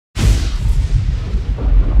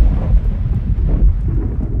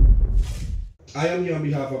I am here on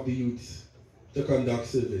behalf of the youth to conduct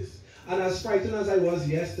service. And as frightened as I was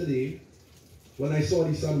yesterday, when I saw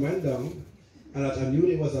the sun went down, and that I knew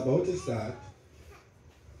it was about to start,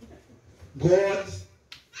 God,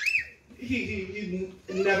 He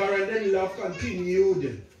never-ending love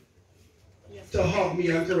continued to hug me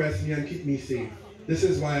and caress me and keep me safe. This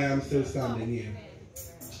is why I am still standing here.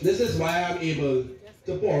 This is why I am able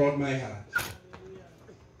to pour out my heart.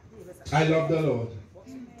 I love the Lord.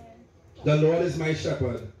 The Lord is my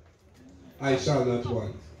shepherd. I shall not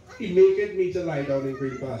want. He maketh me to lie down in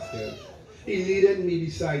green pastures. He leadeth me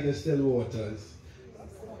beside the still waters.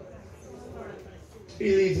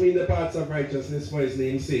 He leads me in the paths of righteousness for his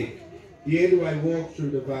name's sake. Yea, do I walk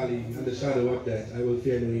through the valley and the shadow of death, I will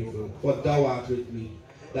fear no evil, for thou art with me.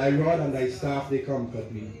 Thy rod and thy staff, they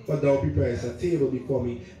comfort me. For thou preparest a table before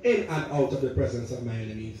me in and out of the presence of my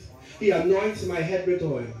enemies. He anoints my head with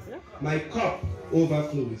oil. My cup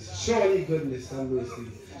overflows. Surely goodness and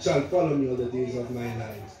mercy shall follow me all the days of my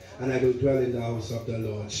life, and I will dwell in the house of the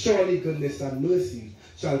Lord. Surely goodness and mercy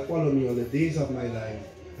shall follow me all the days of my life,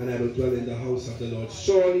 and I will dwell in the house of the Lord.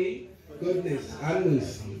 Surely goodness and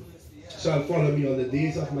mercy shall follow me all the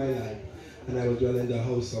days of my life, and I will dwell in the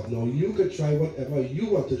house of. Now you could try whatever you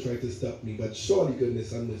want to try to stop me, but surely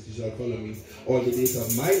goodness and mercy shall follow me all the days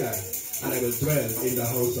of my life, and I will dwell in the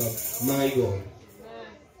house of my God.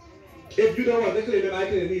 If you don't want to claim him, I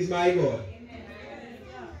claim he's my God.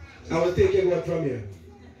 I will take your God from you.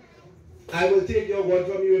 I will take your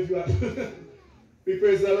God from you if you are. We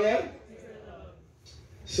praise the Lord.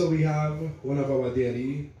 So we have one of our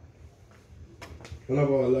daily, one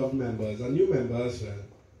of our loved members, a new member as well,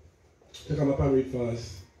 to come up and read for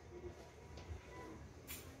us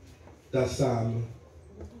the psalm,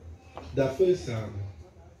 the first psalm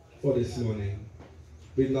for this morning.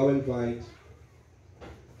 We now invite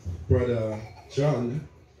Brother John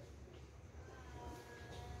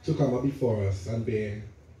to come up before us and bear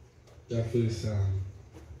the first psalm.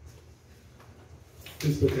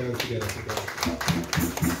 Please put your hands together for God.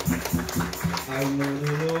 I know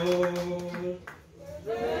the Lord.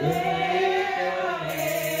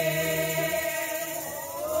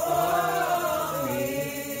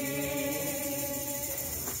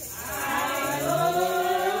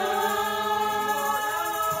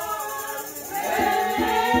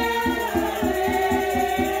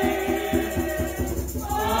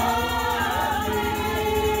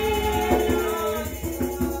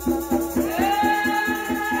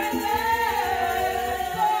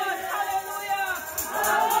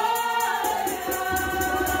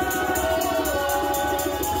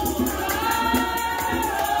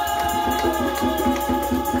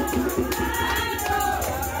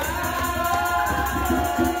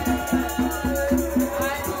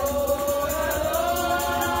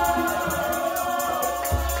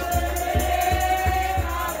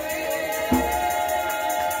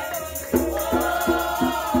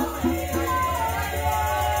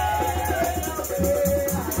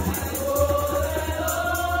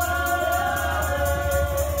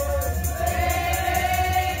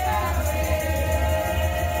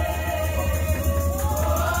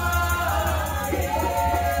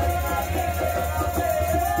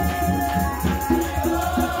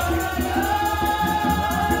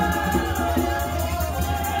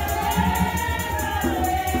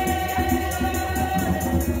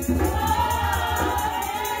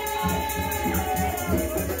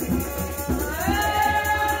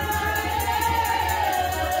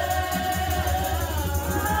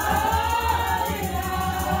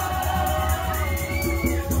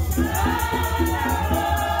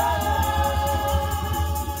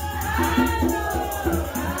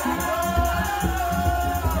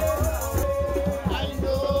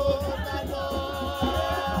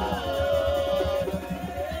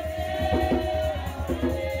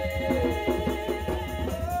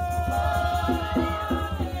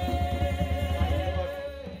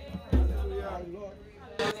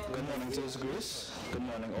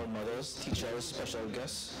 Special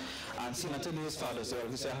guests, and seeing that today is Father's Day, I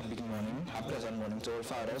will say a happy morning, a pleasant morning to all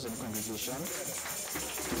fathers in the congregation.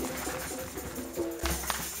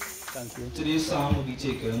 Thank you. Today's psalm will be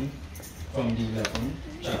taken from the 11th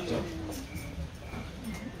chapter.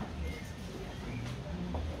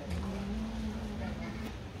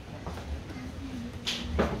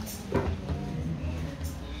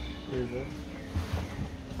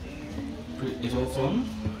 It all from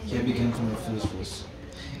here begin from the first verse.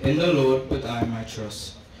 In the Lord put I my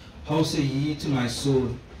trust. How say ye to my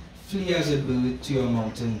soul, flee as a bird to your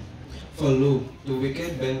mountain? For lo, the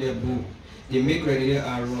wicked bend their bow, they make ready their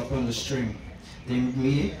arrow upon the string. They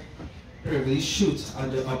may privily shoot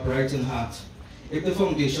at the upright in heart. If the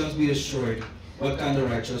foundations be destroyed, What can the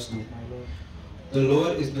righteous do? The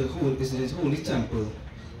Lord is in his holy temple.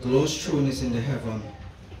 The Lord's throne is in the heaven.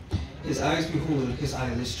 His eyes behold, his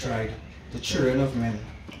eyelids tried, the children of men.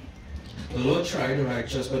 The Lord tried the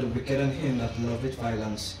righteous, but the wicked and him that loveth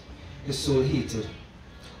violence. His soul hated.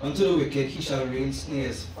 Unto the wicked he shall rain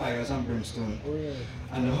snares, fires, and brimstone,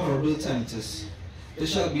 and the horrible tempest.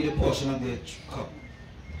 This shall be the portion of their cup.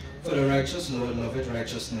 For the righteous Lord loveth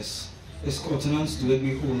righteousness. His countenance doeth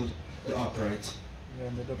behold the upright.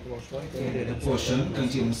 The portion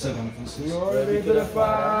contains 7 verses. Glory be to the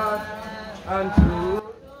Father, and to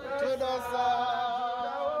the Son, the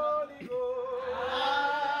Holy Ghost,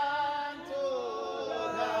 and to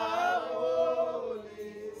the Holy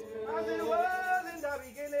Spirit.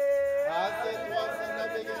 As it was in the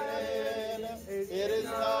beginning, it is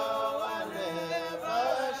now and ever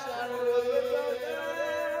shall be.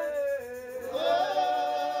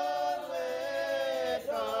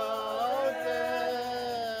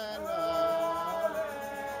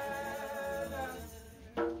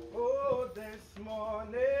 Oh, this morning.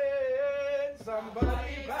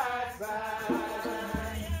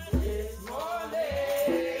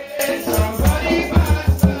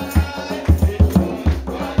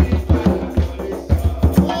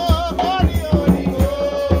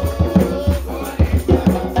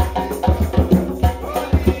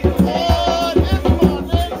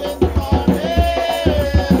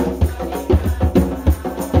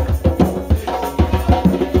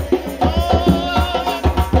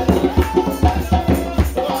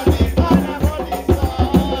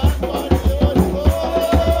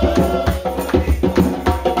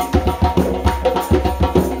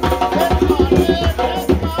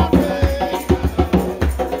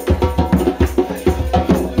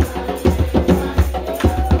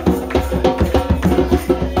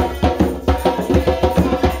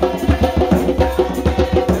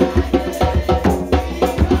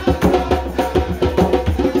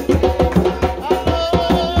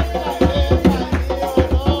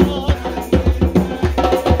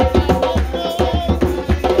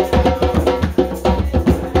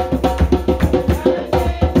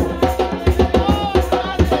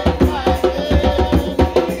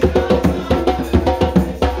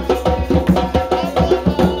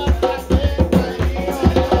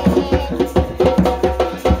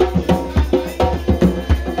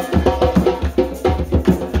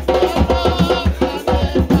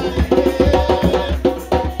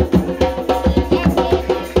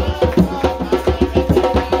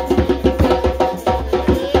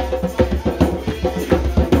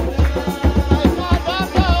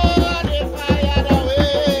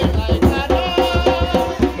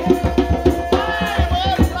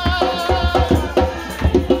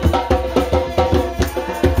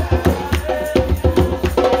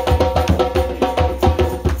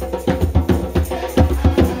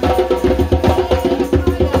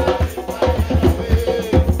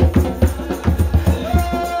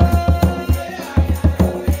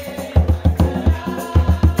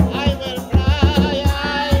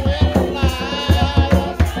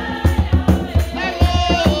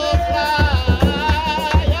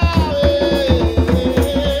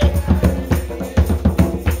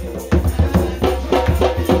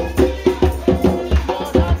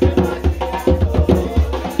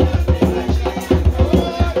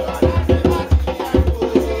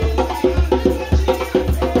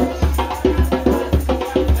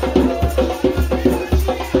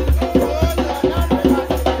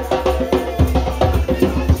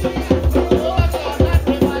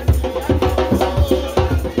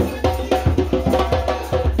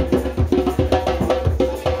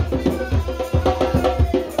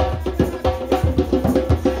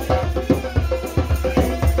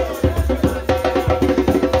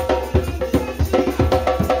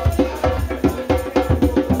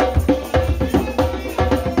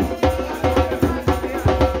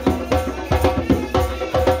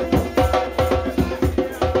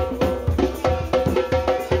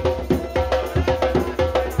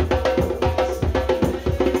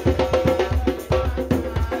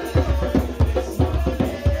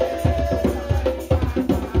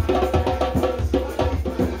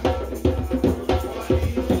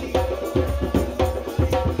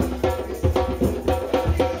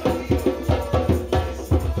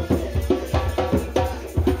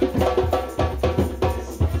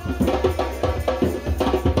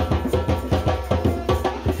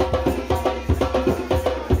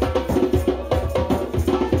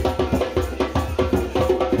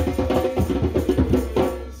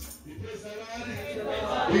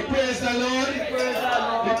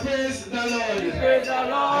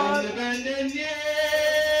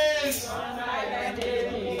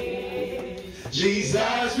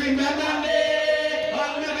 Jesus, remember me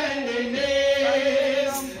on the bending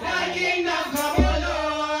days. Thy kingdom come, O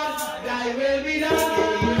Lord, thy will be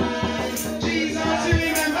done. Jesus,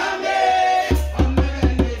 remember me on the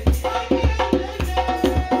bending days.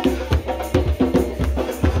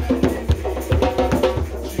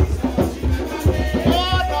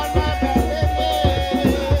 Lord, on my bending days.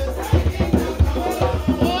 Thy kingdom come, O Lord, thy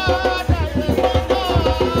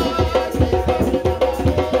will be done.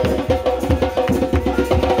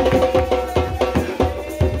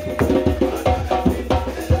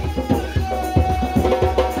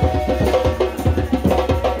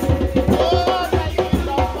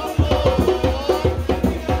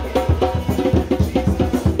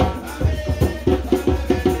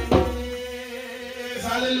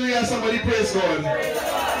 Hallelujah, somebody praise God.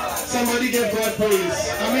 Somebody give God praise.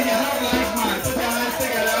 I mean, you have life, man. Put your hands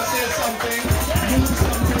together, say something, do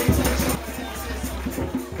something, say something.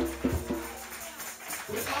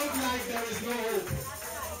 Without life, there is no hope.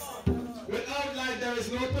 Without life, there is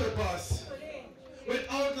no purpose.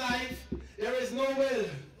 Without life, there is no will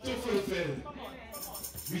to fulfill.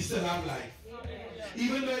 We still have life.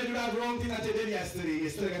 Even though you do that wrong thing that you did yesterday, you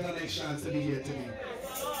still get the next chance to be here today.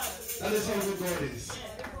 That is how good God is.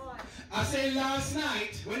 I say last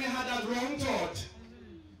night, when you had that wrong thought,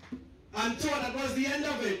 and thought that was the end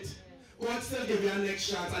of it, God still gave you a next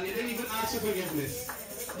chance, and He didn't even ask for forgiveness.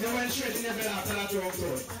 You went straight in your bed after that wrong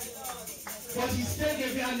thought. But He still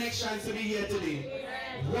gave you a next chance to be here today.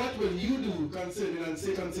 What will you do concerning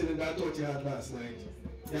that thought you had last night?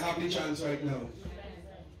 You have the chance right now.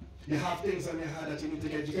 You have things on your heart that you need to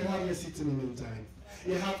get. You can have your seats in the meantime.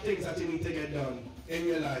 You have things that you need to get done in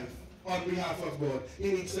your life on behalf of God.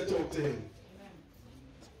 You need to talk to Him.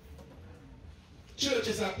 Church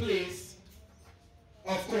is a place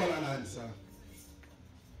of call and answer.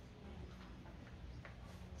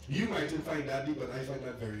 You mightn't find that deep, but I find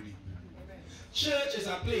that very deep. Church is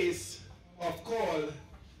a place of call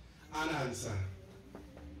and answer.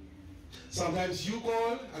 Sometimes you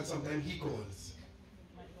call and sometimes He calls.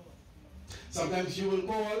 Sometimes you will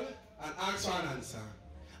call and ask for an answer.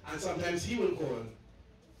 And sometimes He will call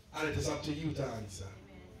and it is up to you to answer.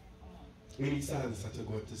 We need to answer to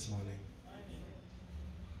God this morning.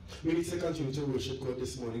 We need to continue to worship God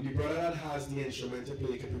this morning. The brother that has the instrument to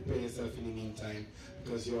play can prepare yourself in the meantime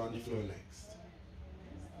because you're on the floor next.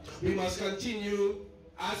 We must continue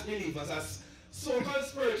as believers, as so-called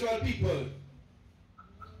spiritual people,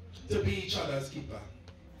 to be each other's keeper.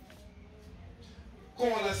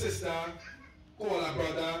 Call a sister, call a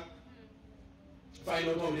brother, find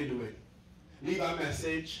out how they do it. Leave a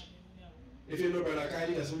message. If you know Brother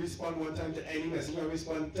Kylie doesn't respond one time to any message, you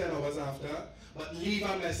respond 10 hours after, but leave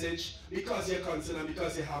a message because you're concerned and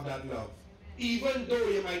because you have that love. Even though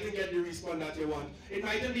you mightn't get the response that you want, it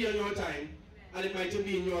mightn't be on your time and it mightn't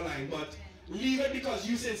be in your line, but leave it because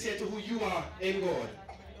you're sincere to who you are in God.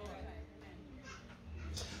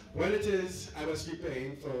 When it is, I was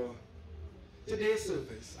preparing for today's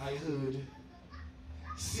service, I heard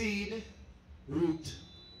seed, root,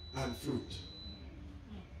 and fruit.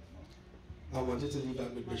 I wanted to leave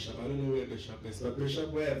that with Bishop. I don't know where Bishop is, but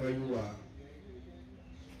Bishop, wherever you are.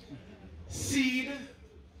 Seed,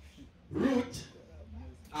 root,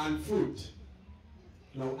 and fruit.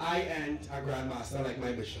 Now, I ain't a grandmaster like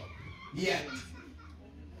my bishop. Yet.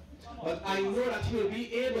 But I know that he will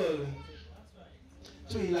be able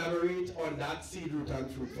to elaborate on that seed, root,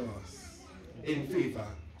 and fruit for us. In favor,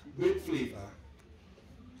 with flavor,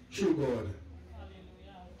 through God.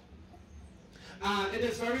 And it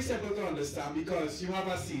is very simple to understand because you have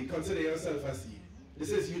a seed. Consider yourself a seed. This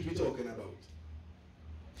is youth we're talking about.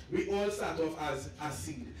 We all start off as a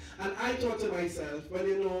seed. And I thought to myself, well,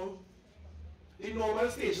 you know, the normal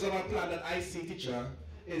stages of a plant that I see, teacher,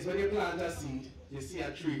 is when you plant a seed, you see a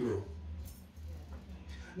tree grow.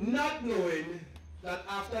 Not knowing that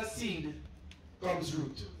after seed comes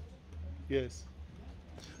root. Yes.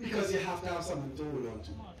 Because you have to have something to hold on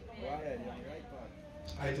to.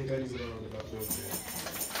 I think I need to round about those there.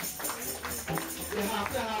 You have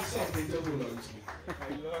to have something to hold on to.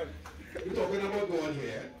 We're talking about God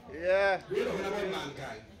here. Yeah. We're talking about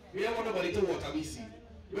mankind. We don't want nobody to water we seed.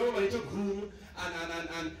 We don't want nobody to groom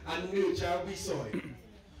and nurture we soil.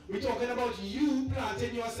 We're talking about you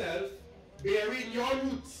planting yourself, bearing your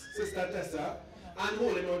roots, Sister Tessa, and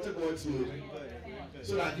holding on to God's word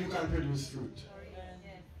so that you can produce fruit.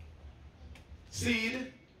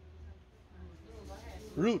 Seed,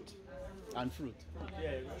 Root and fruit.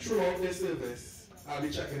 throughout this service, I'll be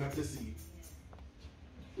checking up the seed.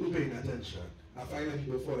 Who's paying attention? I find that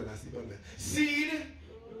people falling asleep on me. Seed,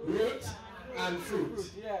 root, and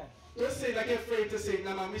fruit. Don't say like you're afraid to say,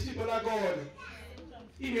 nah, man, these people are God.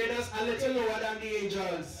 He made us a little lower than the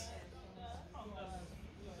angels.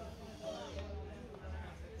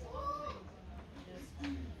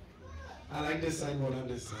 I like this side more than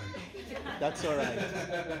this side. That's all right.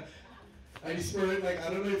 And the spirit, like,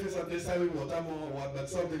 I don't know if it's on this side with water more or what, but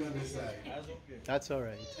something on this side. That's all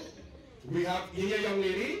right. We have here, young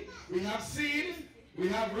lady. We have seed. We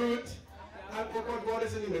have root. And oh God, God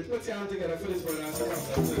is in the midst. Put your hand together for this brother as he comes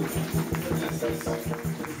up to bless us for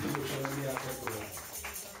this devotion on behalf of God.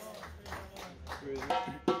 Good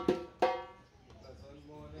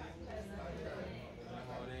morning.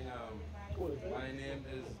 My name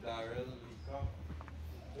is Darrell Lika.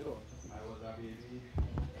 I was a baby.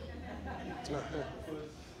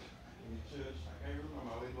 First in the church. I can't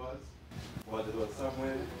remember where it was. But it was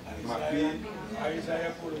somewhere in McLean.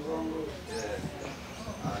 Isaiah put the wrong road. Yeah.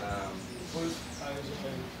 And First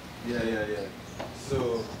Isaiah. yeah. So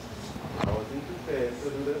I wasn't prepared to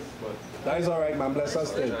do this, but That is all right, man. Bless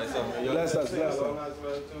us, I'll try something. You Bless want us, to sing bless along us. as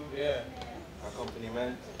well too? Yeah.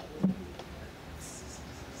 Accompaniment.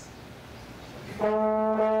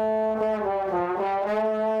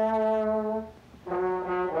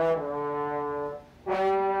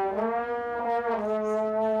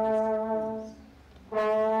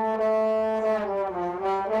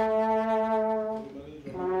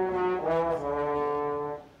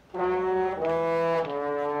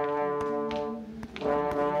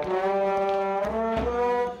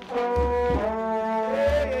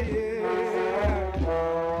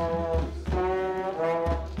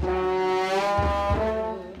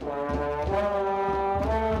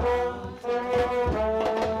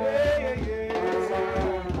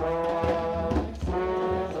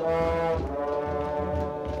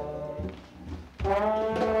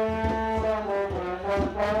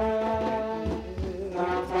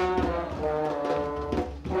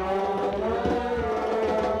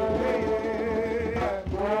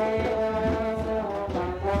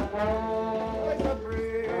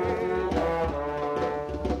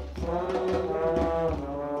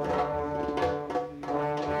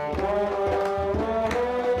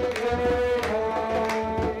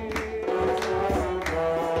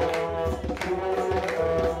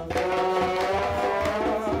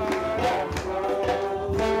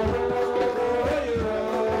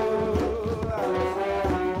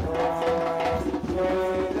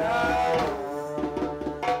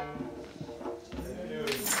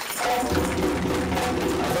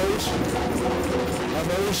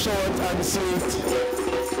 Short and sweet.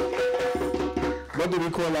 What do we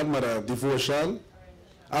call that, mother? Devotion,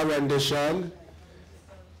 a rendition,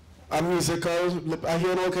 a musical. I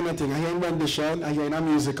hear all kind of things. I hear in rendition, I hear in a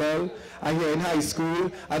musical, I hear in high school.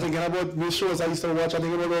 I think about these shows I used to watch, I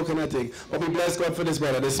think about all kind of things. But we bless God for this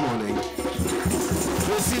brother this morning. You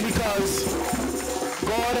see, because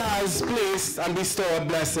God has placed and bestowed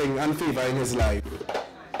blessing and favor in his life.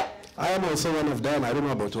 I am also one of them. I don't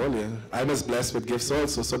know about all you. I was blessed with gifts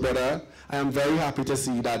also. So brother, I am very happy to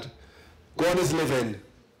see that God is living,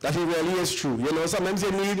 that he really is true. You know, sometimes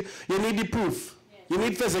you need the proof. You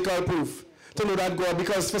need physical proof to know that God,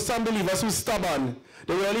 because for some believers who are stubborn,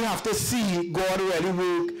 they really have to see God really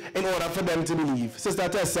work in order for them to believe. Sister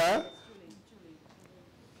Tessa,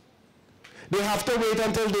 they have to wait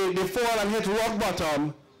until they fall and hit rock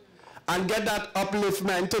bottom and get that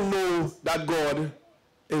upliftment to know that God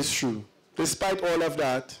is true. Despite all of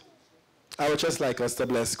that, I would just like us to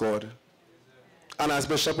bless God. And as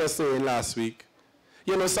Bishop was saying last week,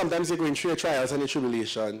 you know, sometimes you're going through your trials and your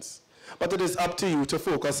tribulations, but it is up to you to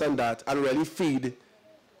focus on that and really feed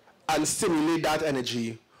and stimulate that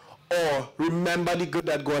energy, or remember the good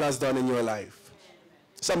that God has done in your life.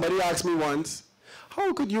 Somebody asked me once,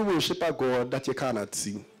 how could you worship a God that you cannot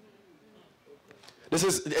see?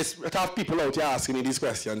 It's tough people out here asking me these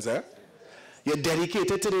questions, eh? You're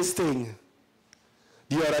dedicated to this thing.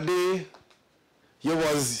 The other day, you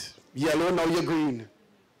was yellow, now you're green.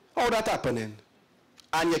 How that happening?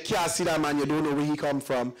 And you can't see that man, you don't know where he come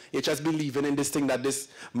from. You're just believing in this thing that this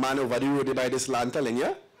man over the road by this land telling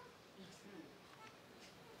you.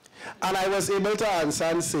 And I was able to answer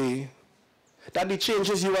and say that the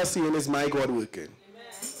changes you are seeing is my God working. Amen.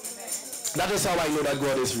 That is how I know that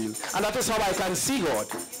God is real. And that is how I can see God.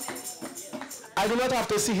 I do not have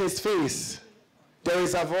to see his face. There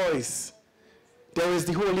is a voice. There is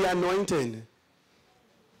the holy anointing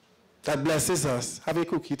that blesses us. Have a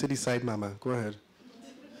cookie to the side, Mama. Go ahead.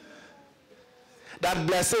 That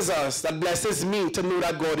blesses us, that blesses me to know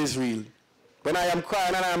that God is real. When I am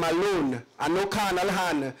crying and I am alone, and no carnal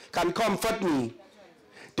hand can comfort me,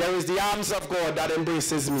 there is the arms of God that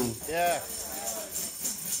embraces me. Yeah.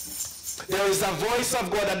 There is a voice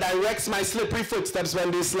of God that directs my slippery footsteps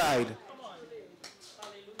when they slide.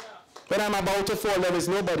 When I'm about to fall, there is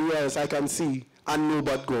nobody else I can see and know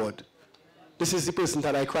but God. This is the person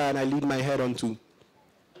that I cry and I lead my head onto.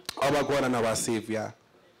 Our God and our Savior.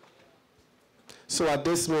 So at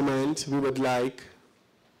this moment, we would like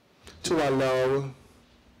to allow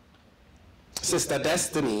Sister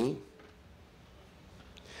Destiny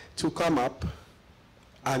to come up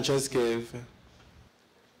and just give,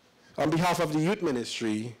 on behalf of the youth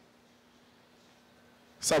ministry,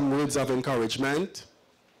 some words of encouragement.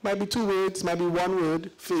 Might be 2 words, might be 1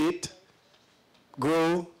 word. Faith,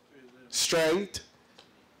 grow, strength,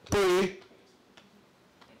 pray.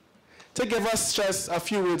 To give us just a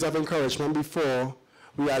few words of encouragement before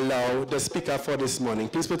we allow the speaker for this morning.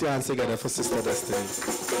 Please put your hands together for Sister Destiny.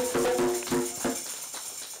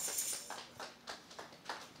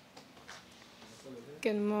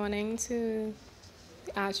 Good morning to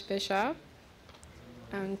the Archbishop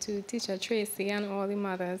and to Teacher Tracy and all the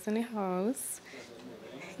mothers in the house.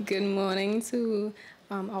 Good morning to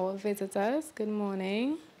our visitors. Good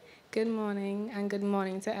morning. Good morning and good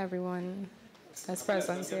morning to everyone that's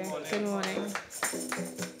present here. Good morning.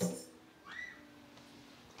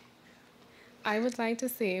 I would like to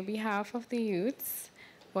say on behalf of the youths,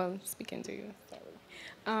 well, speaking to you,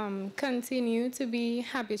 sorry, continue to be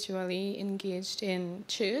habitually engaged in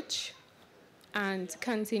church and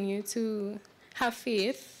continue to have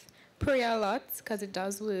faith, pray a lot because it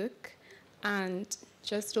does work, and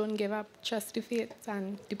just don't give up, trust the faith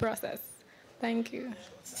and the process. Thank you.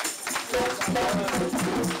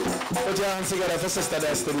 Put your hands together for Sister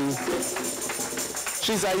Destiny.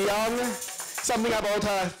 She's a young, something about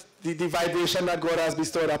her, the vibration that God has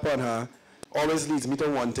bestowed upon her always leads me to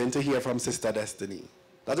wanting to hear from Sister Destiny.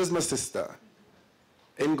 That is my sister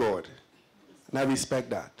in God, and I respect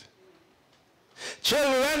that.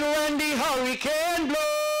 Children, when the hurricane blows,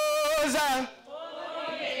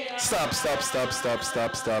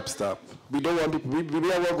 stop. We don't want to, we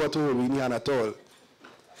don't want God to hold me in hand at all.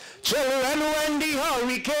 Children, when the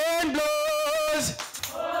hurricane blows,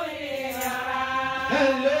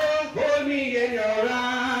 Hello, hold me in your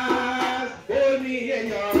arms, hold me in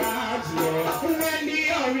your arms, Lord. When the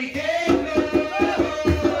hurricane blows,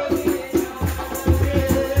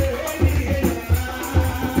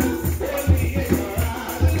 hold me in your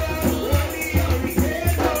arms, hold me in your arms, Lord.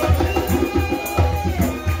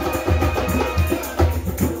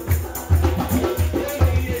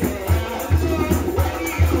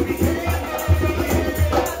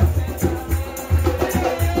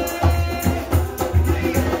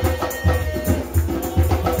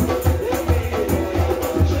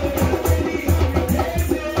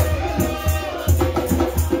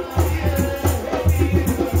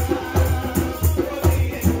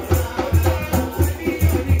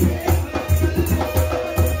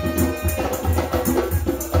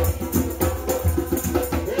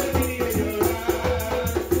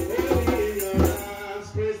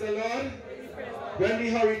 When the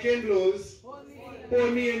hurricane blows,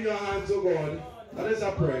 hold me in your hands, oh God. That is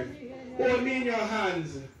a prayer. Hold me in your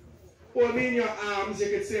hands. Hold me in your arms, you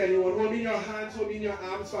could say anyone. Hold me in your hands, hold me in your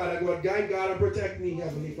arms, Father God. Guide, God, and protect me,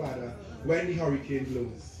 Heavenly Father, when the hurricane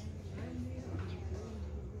blows.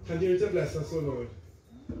 Continue to bless us, oh Lord.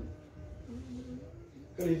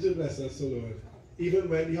 Continue to bless us, oh Lord. Even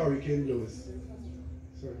when the hurricane blows.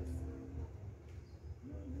 Sorry.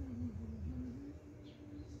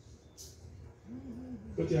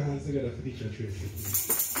 Put your hands together for Teacher Tracy.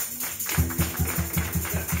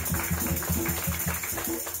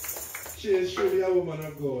 She is truly a woman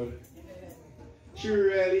of God. She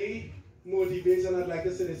really motivates, and I'd like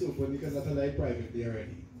to say this open because that's a live privately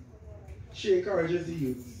already. She encourages the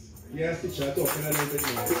youth. Yes, teacher, talking a little bit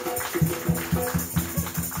more.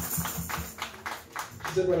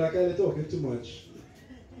 She said, well, I'm kind of talking too much.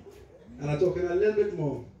 And I'm talking a little bit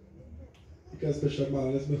more because Bishop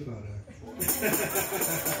Marlon is my father.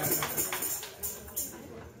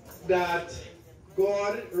 That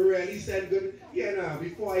God really said good. Yeah, now,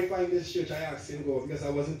 before I find this church, I asked him God because I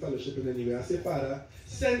wasn't fellowshipping anywhere. I said, Father,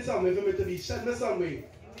 send somewhere for me to be. Send me somewhere.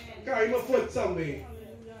 Carry my foot somewhere.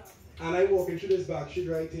 And I walk into this back street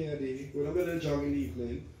right here when I'm in a jog in the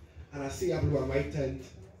evening, and I see a blue and white tent,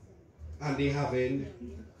 and they having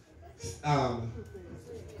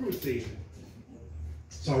crusade.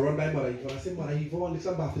 So I run by Mother Yvonne. I said, Mother Yvonne,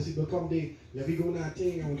 some Baptist people come there. Let me go now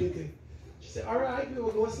thing and thing. She said, all right, we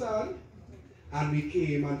will go son. And we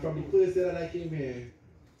came, and from the first day that I came here,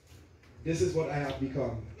 this is what I have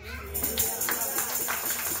become.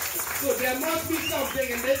 So there must be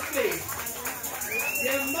something in this place.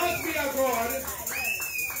 There must be a God,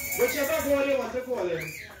 whichever God you want to call him.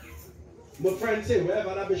 My friend say,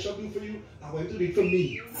 whatever that bishop do for you, I want to do it for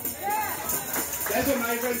me. That's what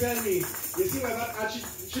my friend tell me. You see,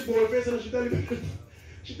 she bold face and she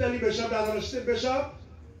tell me Bishop that, and she said, Bishop,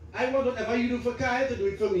 I want whatever you do for Kyle to do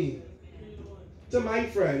it for me. To my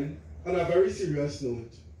friend, on a very serious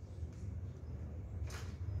note,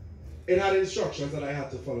 it had instructions that I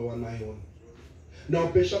had to follow on my own. Now,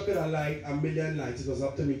 Bishop could have lied a million lies. It was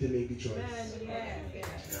up to me to make the choice.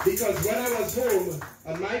 Because when I was home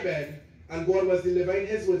on my bed and God was delivering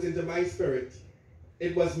his words into my spirit,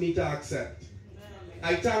 it was me to accept.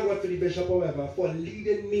 I thank God for the Bishop, however, for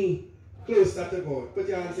leading me closer to God. Put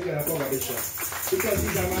your hands together for our Bishop. Because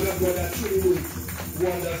he's a man of God that truly works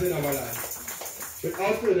wonders in our lives.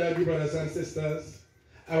 Without further ado, brothers and sisters,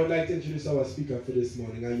 I would like to introduce our speaker for this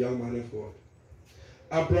morning, a young man of God.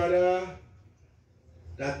 A brother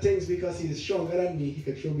that thinks because he is stronger than me, he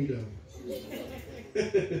can throw me down.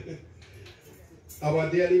 Our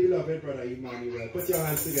dearly beloved brother Emmanuel, put your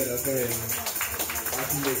hands together for him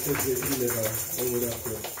as he makes his way to deliver a word of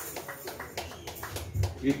God.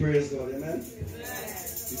 We praise God, amen?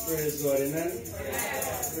 We praise God, amen?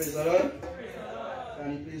 Praise the Lord. Can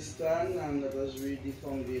you please stand and let us read the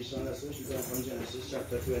foundation lesson? We come from Genesis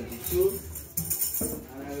chapter 22.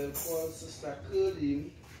 And I will call Sister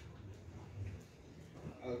Curly.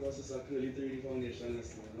 I'll call Sister Curly to read the foundation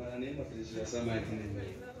lesson. Not a name, but it's just a mighty name.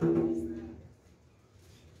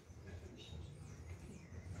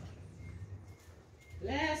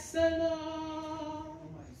 Bless the Lord, oh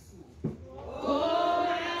my soul, and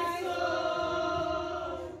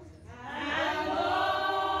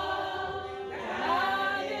all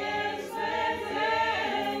that is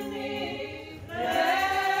within me.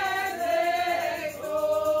 Bless His holy name.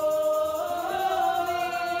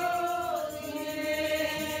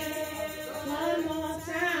 One more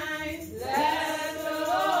time. Bless the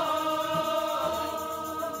Lord, oh my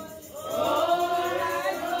soul.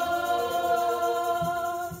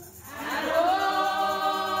 And all that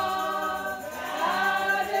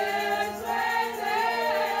is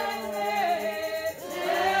within me,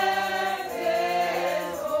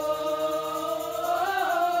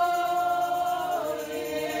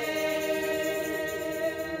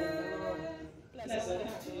 bless His holy name. Pleasant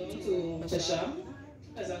afternoon to Bishop.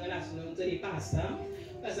 Pleasant afternoon to the pastor.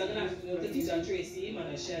 Pleasant afternoon to Teacher Tracy,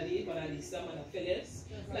 Mother Shelley, Mother Lisa, Mother Phyllis.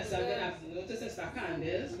 Pleasant afternoon to Sister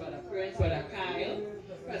Candace, Brother Prince, Brother Kyle.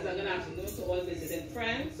 Pleasant afternoon to all visiting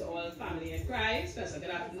friends, to all family in Christ. Pleasant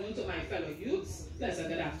afternoon to my fellow youths.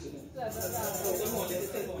 Pleasant afternoon. Good morning,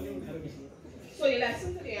 good morning. So the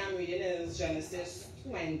lesson today I'm reading is Genesis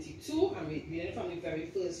 22. I'm reading from the very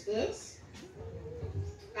first verse.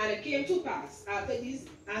 And it came to pass after these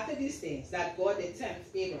things that God did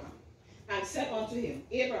tempt Abraham, and said unto him,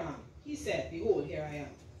 Abraham, he said, Behold, here I am.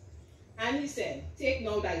 And he said, Take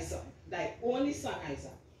now thy son, thy only son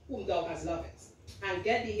Isaac, whom thou hast loved, and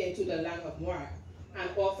get thee into the land of Moriah, and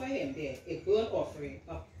offer him there a burnt offering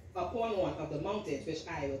upon one of the mountains which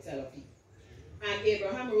I will tell of thee. And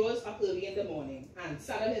Abraham rose up early in the morning, and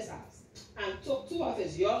saddled his ass, and took 2 of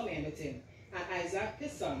his young men with him, and Isaac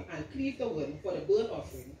his son, and cleaved the wood for the burnt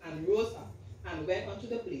offering, and rose up, and went unto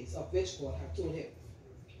the place of which God had told him.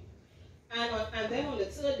 And then on the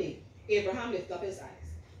 3rd day, Abraham lifted up his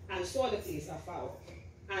eyes, and saw the place afar off.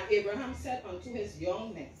 And Abraham said unto his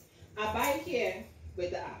young men, Abide here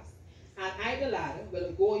with the ass, and I the lad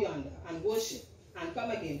will go yonder, and worship, and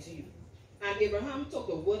come again to you. And Abraham took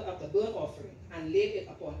the wood of the burnt offering, and laid it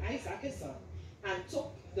upon Isaac his son, and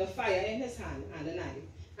took the fire in his hand, and the knife,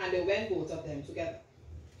 and they went both of them together.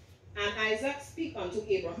 And Isaac spake unto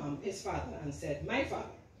Abraham his father, and said, My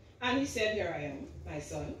father. And he said, Here I am, my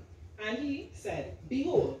son. And he said,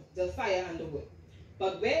 Behold, the fire and the wood,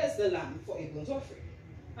 but where is the lamb for a burnt offering?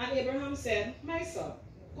 And Abraham said, My son,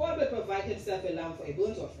 God will provide himself a lamb for a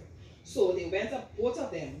burnt offering. So they went up both of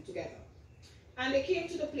them together. And they came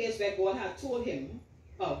to the place where God had told him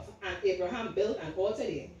of, and Abraham built an altar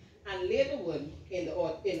there, and laid the wood in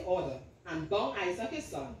order, and bound Isaac his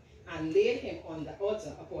son, and laid him on the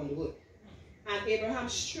altar upon the wood. And Abraham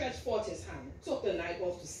stretched forth his hand, took the knife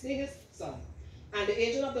off to slay his son. And the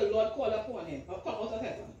angel of the Lord called upon him, come out of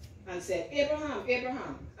heaven, and said, Abraham,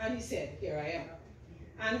 Abraham. And he said, Here I am.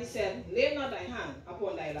 And he said, Lay not thy hand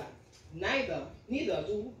upon thy lad, neither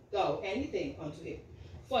do thou anything unto him.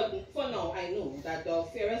 For now I know that thou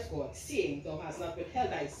fearest God, seeing thou hast not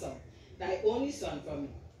withheld thy son, thy only son from me.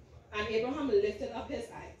 And Abraham lifted up his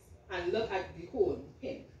eyes, and looked at, behold,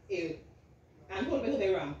 him, and behold,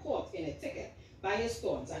 a ram caught in a thicket by his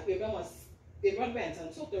thorns. And Abraham went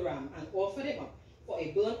and took the ram, and offered him up for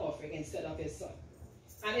a burnt offering instead of his son.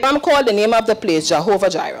 And Abraham called the name of the place Jehovah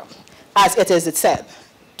Jireh, as it is said,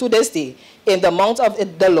 To this day, in the mount of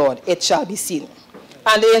the Lord it shall be seen.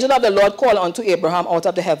 And the angel of the Lord called unto Abraham out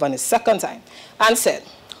of the heaven a second time, and said,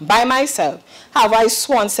 By myself have I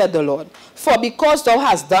sworn, said the Lord, for because thou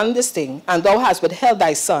hast done this thing, and thou hast withheld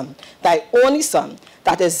thy son, thy only son,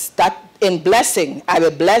 that in blessing I will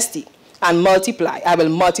bless thee, and multiply. I will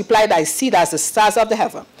multiply thy seed as the stars of the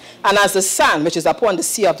heaven, and as the sand which is upon the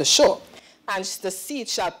sea of the shore. And the seed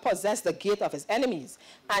shall possess the gate of his enemies,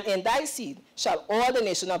 and in thy seed shall all the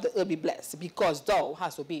nations of the earth be blessed, because thou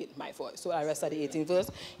hast obeyed my voice. So I rest at the 18th verse.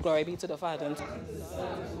 Glory be to the Father, and to the Son,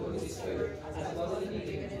 and to the Holy Spirit, as it was in the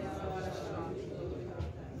beginning, and now and ever shall be, world without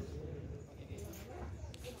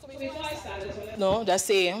end. No, just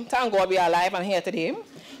say, thank God we are alive and here today,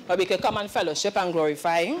 where we could come and fellowship and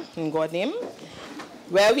glorify in God's name,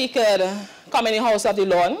 where we could come in the house of the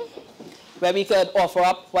Lord, where we could offer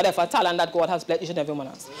up whatever talent that God has blessed each and every one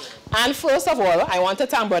of us. And first of all, I want to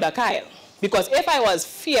thank Brother Kyle, because if I was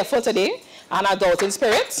fearful today and a doubting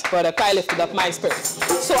spirit, Brother Kyle lifted up my spirit.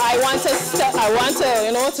 So I want to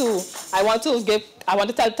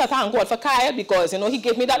thank God for Kyle, because he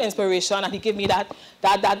gave me that inspiration, and he gave me that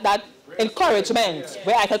encouragement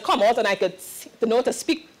where I could come out and I could to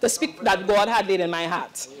speak that God had laid in my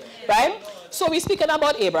heart, right? So we're speaking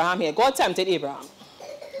about Abraham here. God tempted Abraham.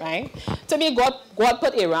 Right? To me, God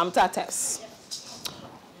put Abraham to a test.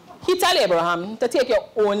 He told Abraham to take your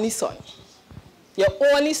only son,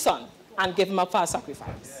 and give him up for a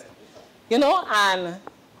sacrifice. And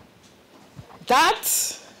that,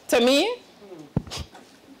 to me,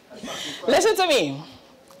 listen to me,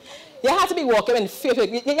 you have to be walking in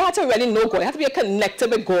faith. You have to really know God. You have to be connected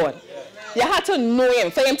with God. You have to know him,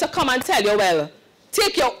 for him to come and tell you, well,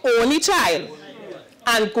 take your only child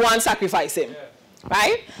and go and sacrifice him.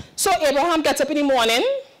 Right? So Abraham gets up in the morning,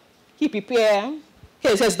 he prepares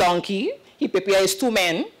his donkey, he prepares his 2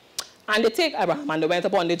 men, and they take Abraham and they went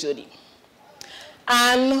upon the journey.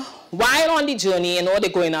 And while on the journey,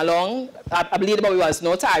 they're going along, I believe the boy was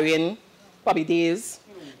no tiring, probably days.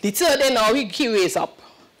 The 3rd day now, he raised up,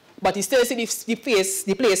 but he still see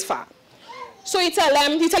the place far. So he tell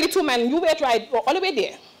the 2 men, you wait right all the way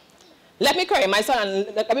there. Let me carry my son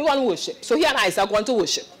and let me go and worship. So he and Isaac are going to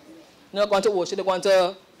worship. They're going to worship, they're going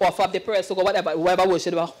to offer up the prayers to God, whatever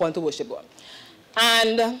worship they want to worship God.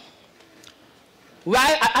 And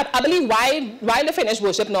while I believe while they finish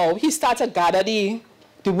worship now, he started to gather the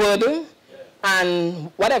wood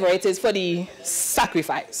and whatever it is for the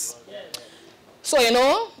sacrifice. So,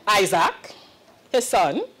 Isaac, his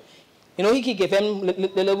son, he gave him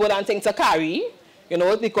little wood and things to carry,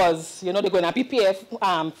 because, they're going to prepare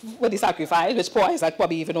for the sacrifice, which poor Isaac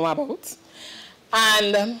probably even know about.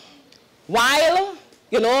 And while,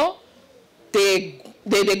 they're going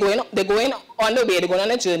on the way, they're going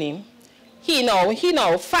on a journey, he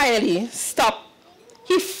now finally stopped.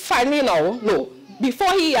 He finally no.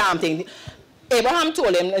 Before he thing, Abraham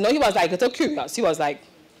told him, he was like a little curious. He was like,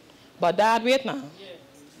 but Dad, wait now.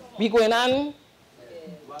 We going on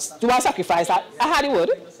do a sacrifice. I had the wood.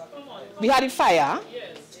 We had the fire.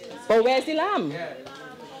 But where's the lamb?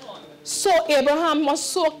 So Abraham was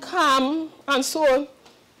so calm and so,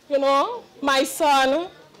 my son,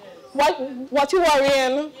 what you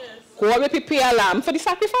worrying? Go and prepare a lamb for the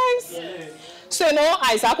sacrifice. So,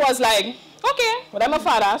 Isaac was like, okay, but I'm a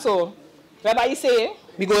father, so whatever you say,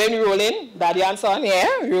 we go in rolling, daddy and son,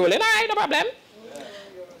 rolling, all right, no problem.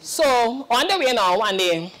 So, on the way now, one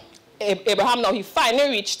day, Abraham now, he finally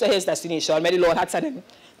reached to his destination where the Lord had sent him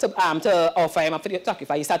to offer him for the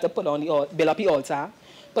sacrifice. He started to put on build up the altar,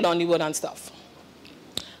 put on the wood and stuff.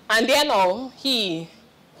 And then now, he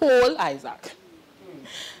hold Isaac,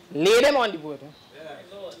 laid him on the wood.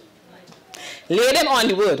 Laid him on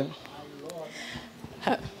the wood.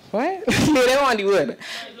 Right? Laid him on the wood.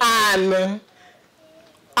 And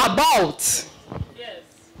about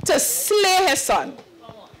to slay his son.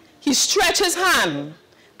 He stretched his hand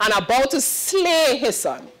and about to slay his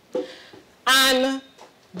son. And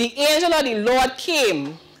the angel of the Lord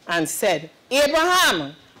came and said,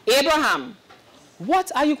 Abraham, Abraham, what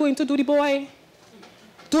are you going to do, the boy?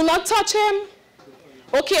 Do not touch him.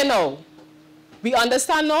 Okay, now. We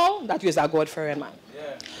understand now that you are a God-fearing man.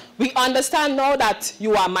 Yeah. We understand now that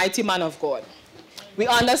you are a mighty man of God. We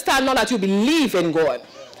understand now that you believe in God.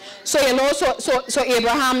 So, so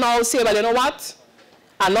Abraham now say, well, you know what?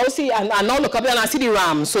 And now look up there and I see the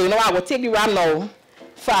ram. So, I will take the ram now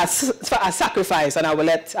for a sacrifice and I will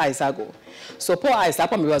let Isaac go. So poor Isaac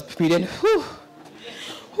probably was breathing, whew,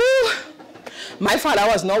 whew. My father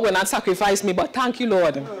was not going to sacrifice me, but thank you,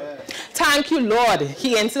 Lord. Thank you, Lord.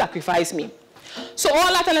 He ain't sacrificed me. So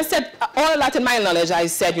all that in my knowledge, I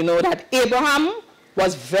said, that Abraham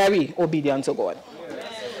was very obedient to God.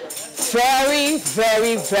 very,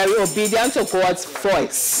 very, very obedient to God's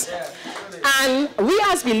voice. And we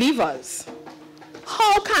as believers,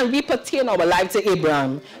 how can we pertain our life to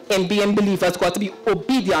Abraham in being believers? Got to be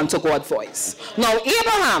obedient to God's voice. Now,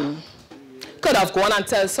 Abraham could have gone and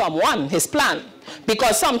tell someone his plan.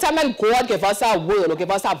 Because sometimes when God give us a word or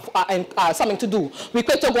give us something to do, we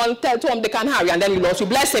quick to go and tell to him they can hurry, and then we lost. We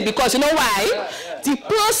bless it because you know why? The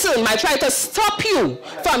person might try to stop you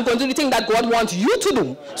from going to do the thing that God wants you to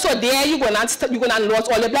do. So there you're going to lose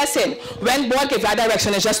all the blessing. When God gives you a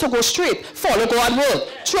direction, it's just to go straight. Follow God's word.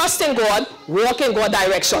 Trust in God. Walk in God's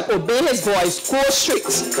direction. Obey his voice. Go straight.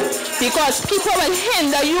 Because people will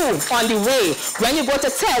hinder you on the way when you go to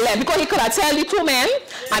tell them. Because he could have tell the two men,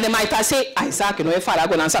 and they might have say, Isaac, you know, your father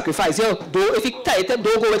going to sacrifice you. If he tell you, don't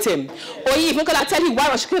go with him. Or he even could have tell you,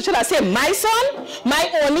 why should I say, my son? My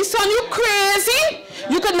only son, you crazy?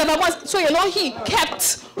 You could never want. So, you know, he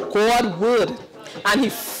kept God's word. And he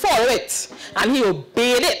followed it. And he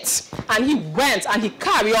obeyed it. And he went and he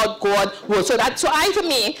carried out God's word. So I to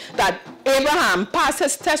me that Abraham passed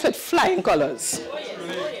his test with flying colors.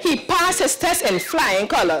 He passed his test in flying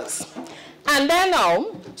colors. And then now,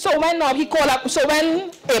 so when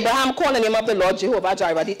Abraham called the name of the Lord Jehovah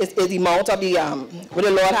Jireh, is the mount of the where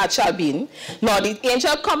the Lord had shall be. Now the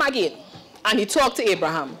angel come again and he talked to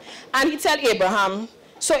Abraham. And he told Abraham,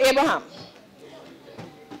 so Abraham,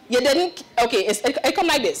 you didn't, okay, it come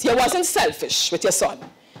like this. You wasn't selfish with your son.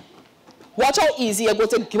 Watch how easy you go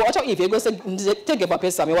to give up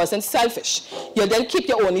his son. You wasn't selfish. You didn't keep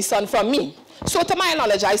your only son from me. So to my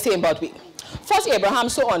knowledge, I say about me. First, Abraham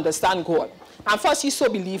so understand God. And first, he so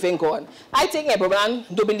believe in God. I think Abraham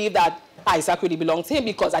do believe that Isaac really belongs to him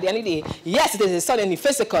because at the end of the day, yes, it is his son in the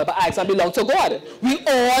physical, but Isaac belongs to God. We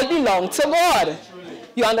all belong to God.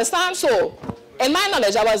 You understand? So, in my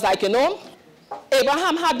knowledge, I was like, you know,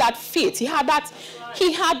 Abraham had that faith. He had that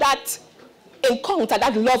encounter,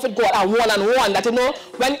 that love with God, and one-on-one, that, you know,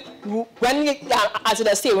 when as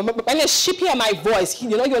it say, when a sheep hear my voice, you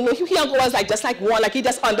know, he hear God like just like one, like he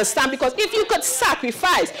just understand. Because if you could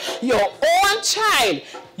sacrifice your own child,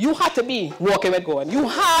 you have to be walking with God. You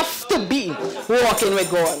have to be walking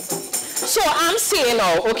with God. So I'm saying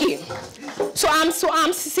now, okay. So I'm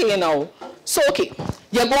saying now, so okay,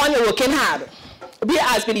 you're going, you're working hard. We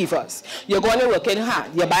as believers, you're going to working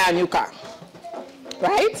hard. You buy a new car,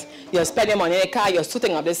 right? You're spending money in a car, you're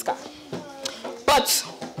suiting up this car. But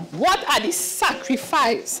what are the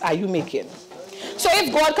sacrifices are you making? So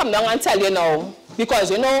if God come down and tell you now,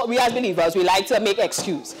 because you know, we as believers, we like to make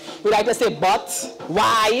excuse. We like to say, but,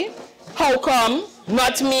 why, how come,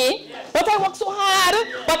 not me, but I work so hard.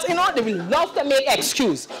 But you know, they will love to make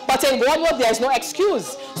excuse. But in God's word, there's no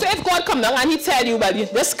excuse. So if God come down and he tell you, well,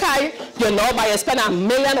 this car, you know, by you spend $1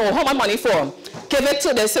 million or how much money for him, give it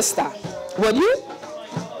to the sister. Would you?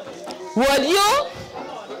 Would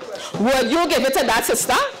you give it to that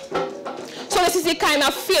sister? So this is the kind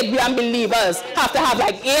of faith we unbelievers have to have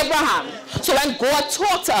like Abraham. So when God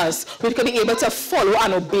talks to us, we can be able to follow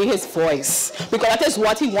and obey his voice. Because that is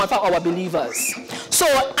what he wants for our believers. So,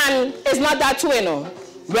 and it's not that too, you know.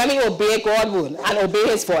 When we obey God's word and obey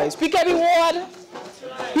his voice, we get reward.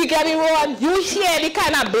 We get reward. You hear the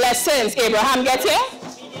kind of blessings Abraham get here?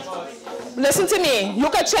 Listen to me. You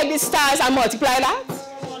can check the stars and multiply that.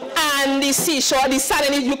 And the seashore, the sun,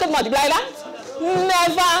 and you can multiply that?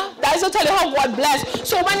 Never. That is to tell you how God bless.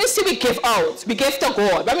 So when you see we give out, we give to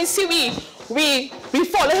God. When we see we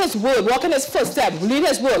follow his word, walk in his footsteps, read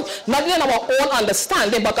his word, not in our own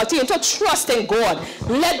understanding, but continue to trust in God.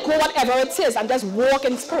 Let go whatever it is and just walk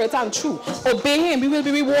in spirit and truth. Obey him, we will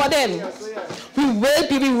be rewarded. We will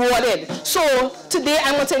be rewarded. So today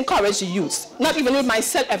I want to encourage the youth, not even with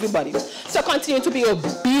myself, everybody, to continue to be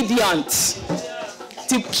obedient.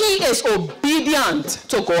 The key is obedient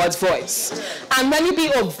to God's voice. And when you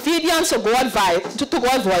be obedient to God's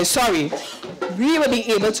voice, we will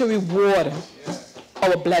be able to reward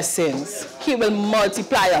our blessings. He will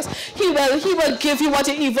multiply us. He will give you what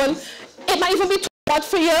it might even be too much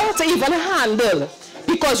for you to even handle.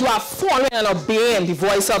 Because you are following and obeying the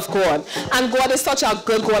voice of God. And God is such a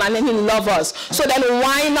good God, and then he loves us. So then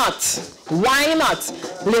why not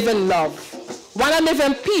live in love? Why not live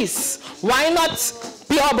in peace? Why not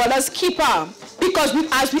be our brother's keeper? Because we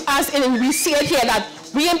see it here that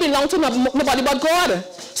we ain't belong to nobody but God.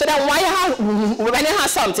 So then when you have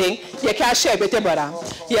something, you can't share it with your brother.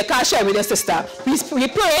 You can't share it with your sister. We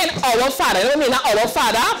pray in our Father. I don't mean our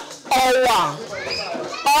Father,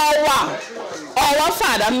 our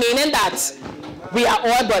Father, meaning that we are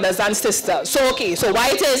all brothers and sisters. So okay, so why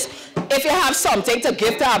it is, if you have something to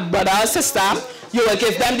give to a brother or sister, you will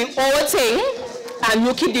give them the whole thing, and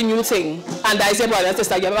you keep the new thing. And that is your brother and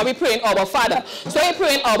sister. You remember we praying our Father. So we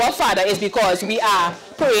praying our Father is because we are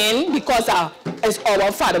praying because it's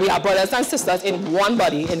our Father. We are brothers and sisters in one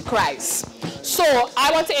body in Christ. So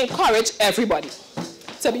I want to encourage everybody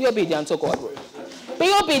to be obedient to God's word.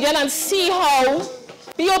 Be obedient and see how.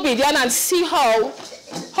 Be obedient and see how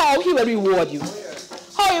He will reward you,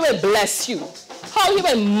 how He will bless you, how He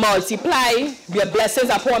will multiply your blessings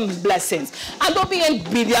upon blessings. And don't be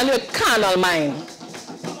obedient with carnal mind.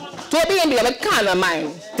 Don't be obedient with carnal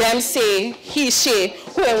mind. Them say, he, she,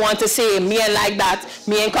 who they want to say, me and like that,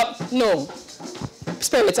 me and come. No.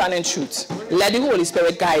 Spirit and in truth. Let the Holy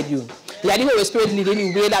Spirit guide you. Let the Holy Spirit lead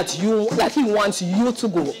in the way that He wants you to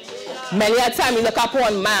go. Many a time you look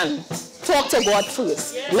upon man. Talk to God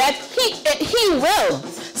first. Let He will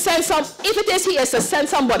send some. If it is He is to send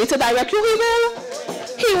somebody to direct you, He will.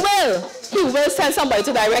 He will. He will send somebody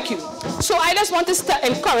to direct you. So I just want to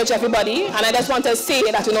encourage everybody, and I just want to say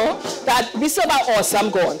that that we serve an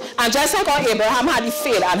awesome God. And just like how Abraham had the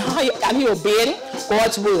faith and he obeyed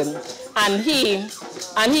God's word, and he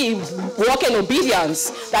walked in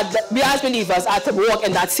obedience, that we as believers are to walk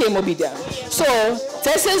in that same obedience. So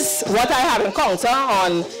this is what I have encountered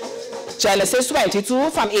on Genesis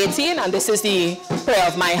 22 from 18, and this is the prayer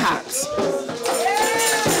of my heart.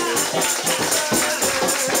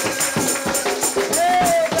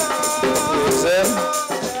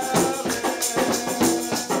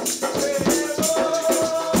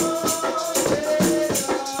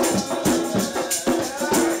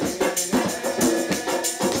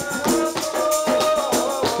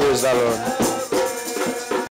 Praise the Lord.